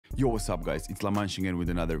Yo, what's up guys, it's manche again with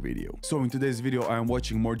another video. So in today's video I am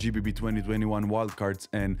watching more GBB 2021 wildcards,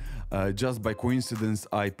 and just by coincidence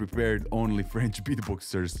I prepared only French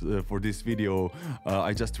beatboxers for this video.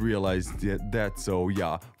 I just realized that, so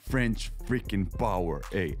yeah, French freaking power.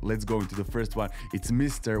 Hey, let's go into the first one. It's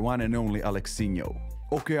Mr. One and Only Alexinho.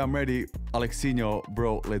 Okay, I'm ready. Alexinho,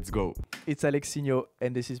 bro, let's go. It's Alexinho,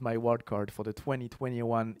 and this is my wildcard for the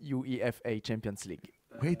 2021 UEFA Champions League.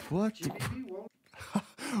 Wait, what?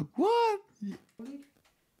 What?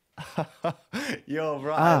 Yo,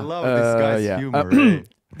 bro, I love this guy's humor. Right?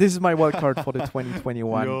 This is my wildcard for the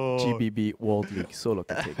 2021 GBB World League solo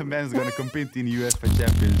category. Man's gonna compete in UEFA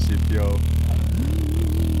Championship, yo.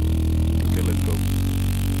 Okay, let's go.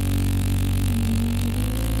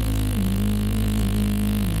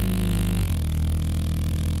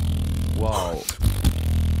 Wow.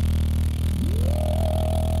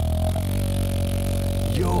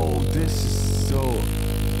 Yo, this is so...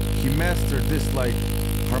 He mastered this, like,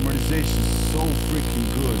 harmonization so freaking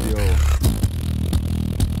good, yo.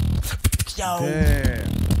 Yo. Damn.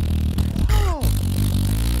 Oh.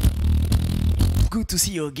 Good to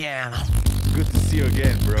see you again. Good to see you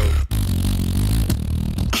again, bro.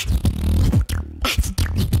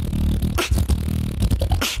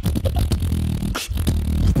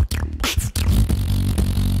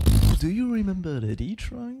 Do you remember the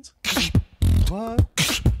Detroit? What?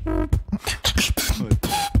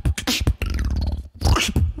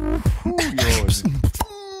 Yo,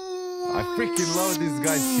 I freaking love this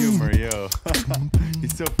guy's humor, yo.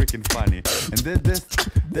 He's so freaking funny, and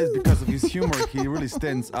that's because of his humor. He really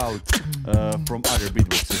stands out from other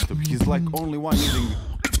beatboxers. So he's like only one using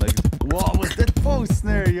like, wow, was that faux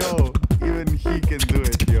snare, yo? Even he can do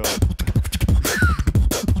it, yo.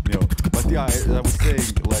 Yo, but yeah, I was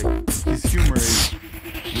saying, like, his humor is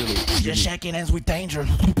really. You're shaking hands with danger.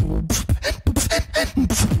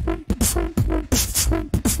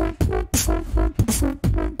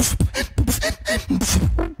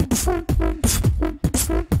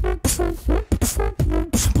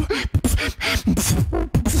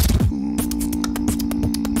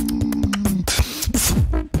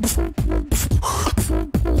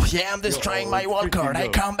 Yeah, I'm destroying my wildcard. I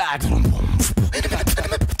come back.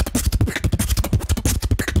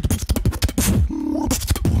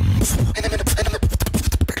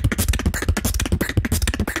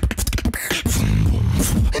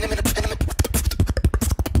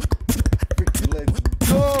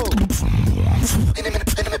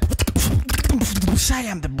 I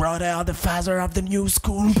am the brother of the father of the new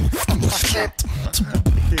school.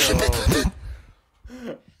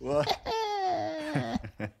 What?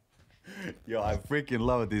 Yo, I freaking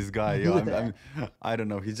love this guy. Yo, I don't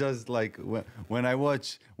know. He just like when I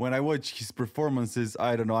watch his performances,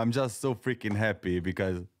 I don't know. I'm just so freaking happy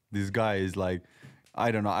because this guy is like,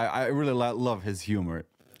 I don't know. I really love his humor,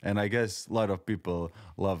 and I guess a lot of people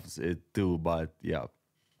loves it too. But yeah,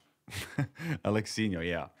 Alexinho,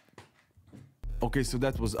 yeah. Okay, so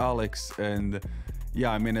that was Alex, and yeah,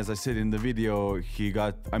 I mean, as I said in the video, he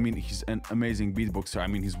got, I mean, he's an amazing beatboxer. I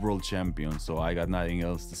mean, he's world champion, so I got nothing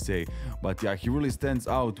else to say. But yeah, he really stands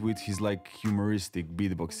out with his like humoristic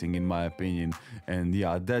beatboxing, in my opinion. And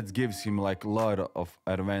yeah, that gives him like a lot of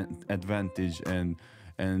advantage,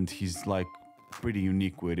 and he's like pretty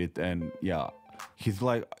unique with it. And yeah, he's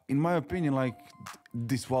like, in my opinion, like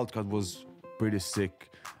this wildcard was pretty sick.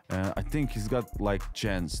 I think he's got like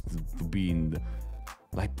chance to be in the,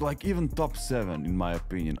 like even top 7, in my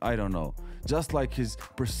opinion. I don't know, just like his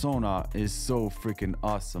persona is so freaking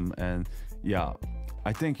awesome, and yeah,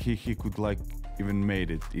 I think he could like even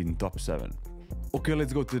made it in top 7. Okay,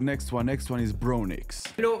 let's go to the next one. Next one is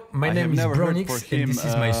Bronix. Hello, my name is Bronix, and this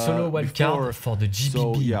is my solo wildcard for the GBB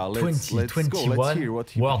so, yeah, 2021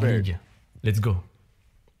 World League. Let's go.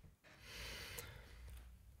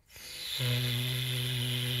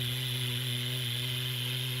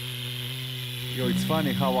 Yo, it's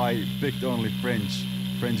funny how I picked only French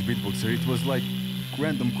beatboxer. It was like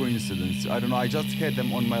random coincidence. I don't know, I just had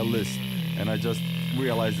them on my list and I just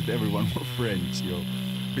realized that everyone were French, yo.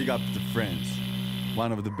 Big up to France.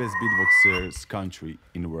 One of the best beatboxers country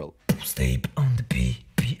in the world. Stay on the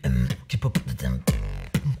BPM, keep up the tempo.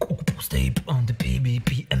 Stay on the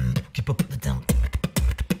BPM, keep up the tempo.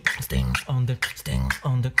 Sting on the.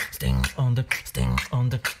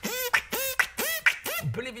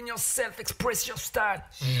 Believe in yourself, express your style.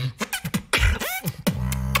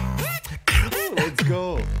 Let's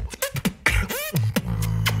go.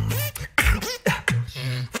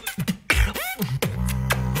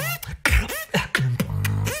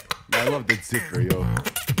 I love that zipper, yo.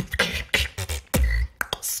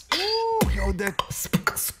 Ooh, yo, that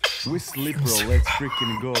with slip roll. Let's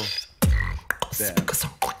freaking go. Damn.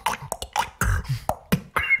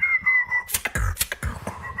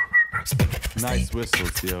 Nice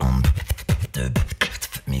whistles, yo.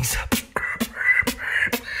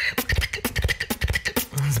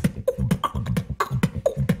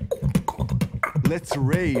 Let's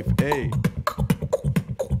rave, hey.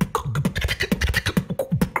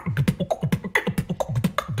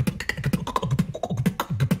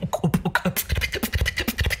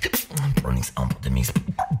 Bronix on the mix.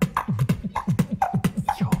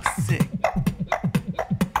 Yo, sick.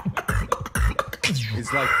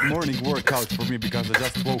 It's like morning workout for me because I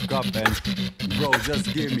just woke up and bro,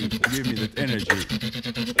 just give me that energy.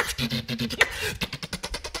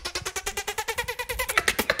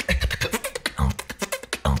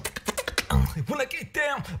 Wanna get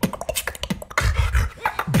down?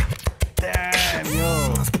 Damn,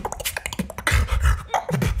 yo.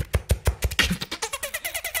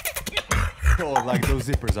 Oh, like those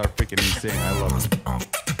zippers are freaking insane. I love it.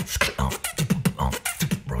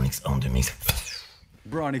 Bronix on the mix.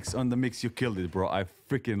 Bronix on the mix, you killed it, bro. I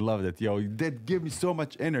freaking love that, yo. That gave me so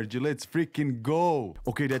much energy. Let's freaking go.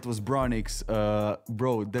 Okay, that was Bronix.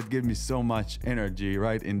 Bro, that gave me so much energy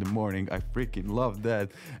right in the morning. I freaking loved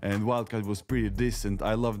that. And Wildcard was pretty decent.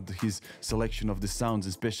 I loved his selection of the sounds,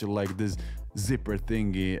 especially like this zipper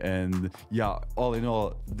thingy. And yeah, all in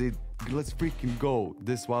all, let's freaking go.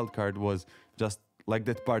 This Wildcard was just like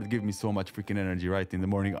that part gave me so much freaking energy right in the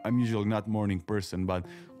morning. I'm usually not morning person, but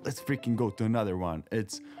let's freaking go to another one.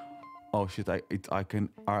 It's oh shit,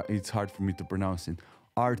 it's hard for me to pronounce it.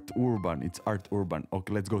 Arthurban. It's Arthurban.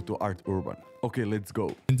 Okay, let's go to Arthurban. Okay, let's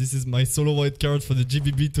go. And this is my solo wildcard for the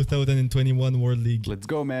GBB 2021 World League. Let's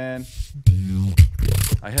go, man.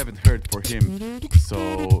 I haven't heard for him,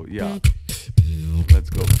 so yeah.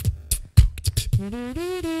 Let's go.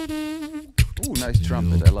 Ooh, nice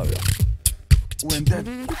trumpet. I love it. When that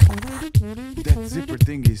zipper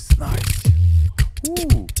thing is nice.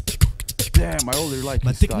 Ooh. Damn, I already like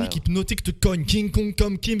Ma this technique style. hypnotique te cogne, King Kong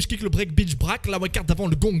comme Kim, je kick le break, bitch, braque, la wildcard avant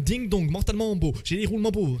le gong, ding dong, mentalement beau, j'ai les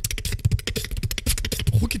roulements beaux.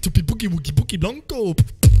 Rookie toupie boogie woogie boogie blanco.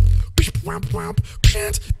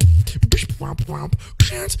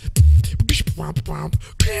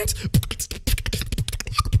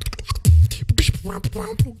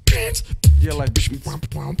 Yeah, like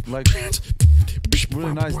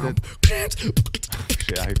really nice that.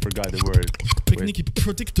 Yeah, I forgot the word. Technique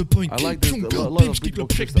hypnotique te point, I King like that Kong a comme lot Kim, of je kick le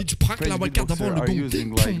beatboxers, break, bitch, braque, French la wildcard avant beatboxers le are gong, using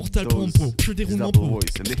ding like dong, mortal those pompo, je des roulements double beaux.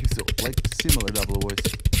 voice, and they have so, like similar double voice.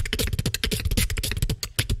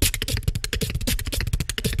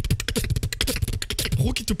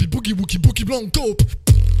 Rookie toupie boogie woogie boogie blanco.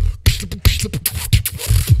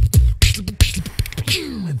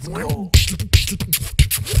 Let's go.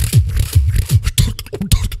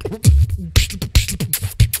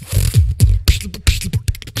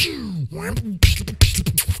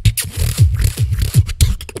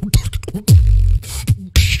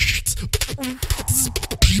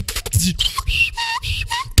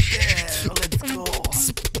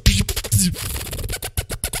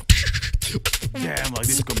 Damn, like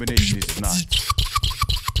this combination is nice.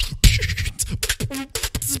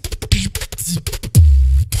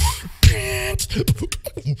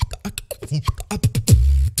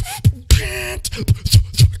 Damn, yo, this is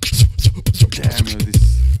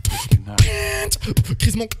freaking nice.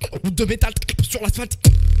 Grisement de métal sur l'asphalte.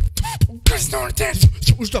 Glisse dans le tête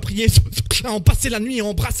où je dois prier à en passer la nuit et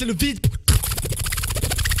embrasser le vide.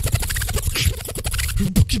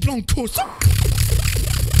 Bouki blanco.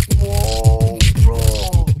 Whoa,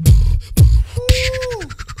 bro. Woo.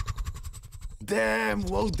 Damn,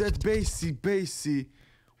 whoa, that bassy.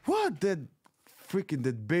 What? That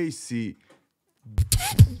bassy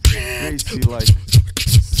like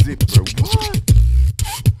zipper. What?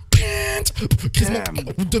 Grisement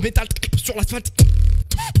de métal sur l'asphalte.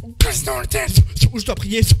 Glisse dans le tête où je dois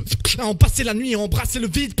prier à en passer la nuit et embrasser le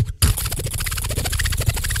vide.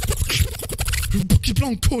 Bouki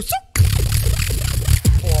blanco.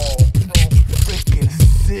 Oh, bro, freaking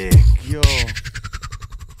sick, yo.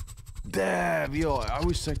 Damn, yo, I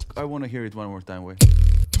wish I want to hear it one more time, wait.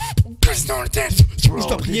 Glisse dans le tête où je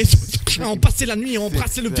dois prier à en passer la nuit et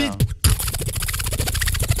embrasser le vide.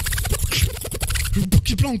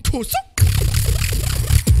 Bouki blanco.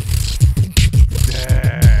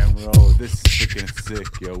 Damn, bro, this is freaking sick,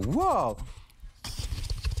 yo. Wow.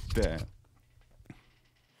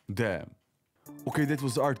 Damn. Okay, that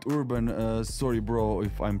was Arthurban. Sorry, bro,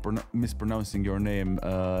 if I'm mispronouncing your name.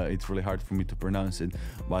 It's really hard for me to pronounce it.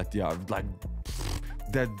 But yeah, like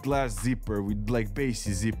that glass zipper with like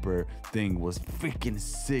bassy zipper thing was freaking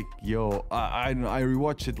sick, yo. I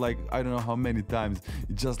rewatched it like I don't know how many times.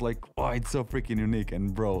 It's just like, oh, it's so freaking unique.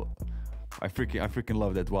 And bro, I freaking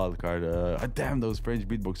love that wildcard. Damn, those French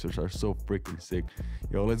beatboxers are so freaking sick.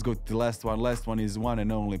 Yo, let's go to the last one. Last one is one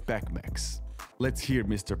and only Pacmax. Let's hear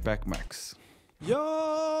Mr. Pacmax.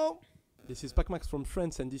 Yo! This is Pacmax from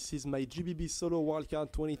France, and this is my GBB solo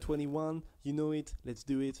wildcard 2021. You know it. Let's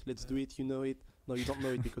do it. Let's do it. You know it. No, you don't know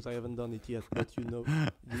it because I haven't done it yet, but you know.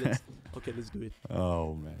 Okay, let's do it.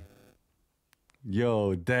 Oh man.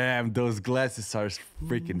 Yo, damn, those glasses are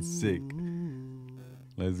freaking sick.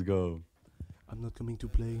 Let's go. I'm not coming to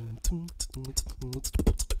play.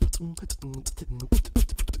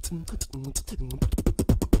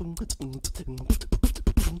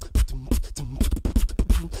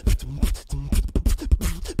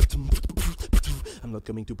 I'm not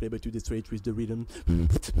coming to play, but to demonstrate with the rhythm.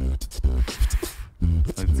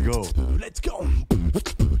 Let's go. Let's go.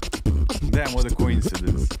 Damn, what a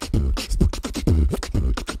coincidence.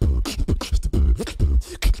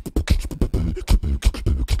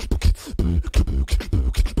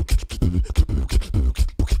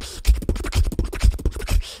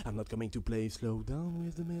 I'm not coming to play. Slow down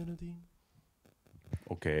with the melody.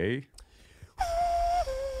 Okay.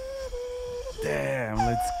 Damn,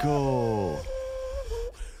 let's go.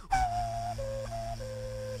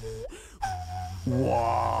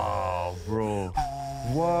 Wow, bro.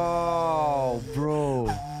 Wow, bro.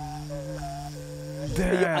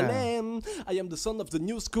 Damn. I am the son of the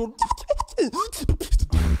new school.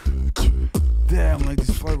 Damn, like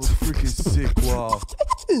this part was freaking sick. Wow.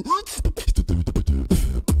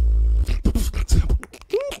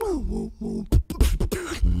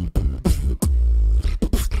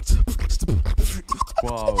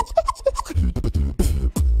 Wow.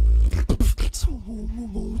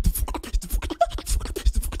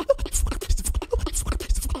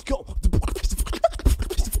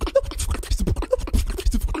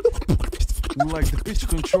 Like the pitch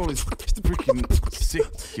control is freaking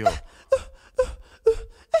sick, yo.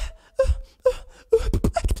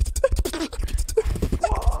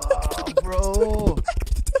 Wow, bro.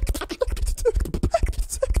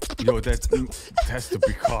 Yo, that has to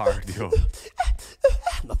be hard, yo.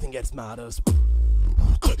 Nothing else matters.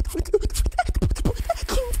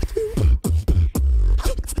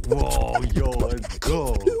 Whoa, yo, let's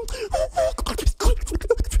go.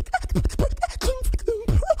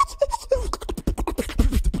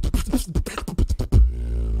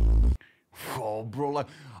 Oh, bro, like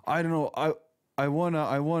I don't know. I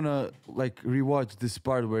wanna like rewatch this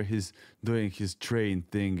part where he's doing his train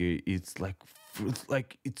thing. It's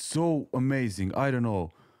like it's so amazing. I don't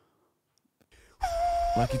know.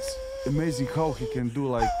 Like it's amazing how he can do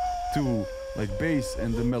like two like bass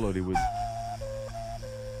and the melody with.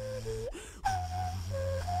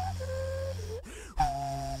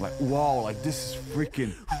 Like wow, like this is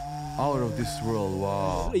freaking out of this world.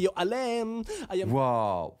 Wow. Yo, Alain, I am.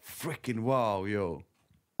 Wow, freaking wow, yo.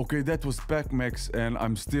 Okay, that was Pacmax, and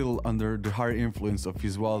I'm still under the high influence of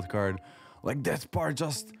his wildcard. Like that part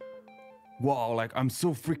just wow, like I'm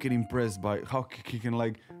so freaking impressed by how he can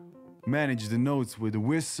like manage the notes with the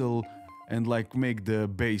whistle and like make the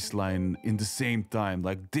bass line in the same time.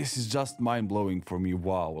 Like this is just mind-blowing for me.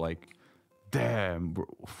 Wow, like damn, bro.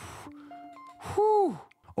 Whew.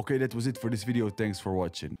 Okay, that was it for this video. Thanks for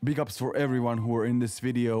watching. Big ups for everyone who are in this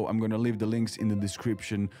video. I'm gonna leave the links in the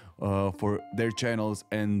description for their channels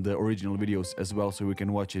and the original videos as well, so you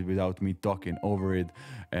can watch it without me talking over it.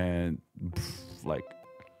 And like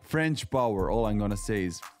French power, all I'm gonna say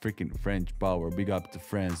is freaking French power. Big up to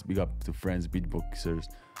France, big up to France beatboxers.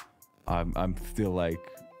 I'm still like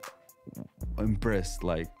impressed,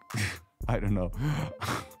 like I don't know.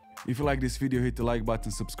 If you like this video, hit the like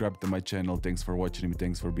button, subscribe to my channel. Thanks for watching me,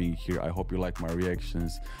 thanks for being here. I hope you like my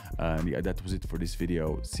reactions. And yeah, that was it for this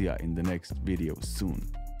video. See ya in the next video soon.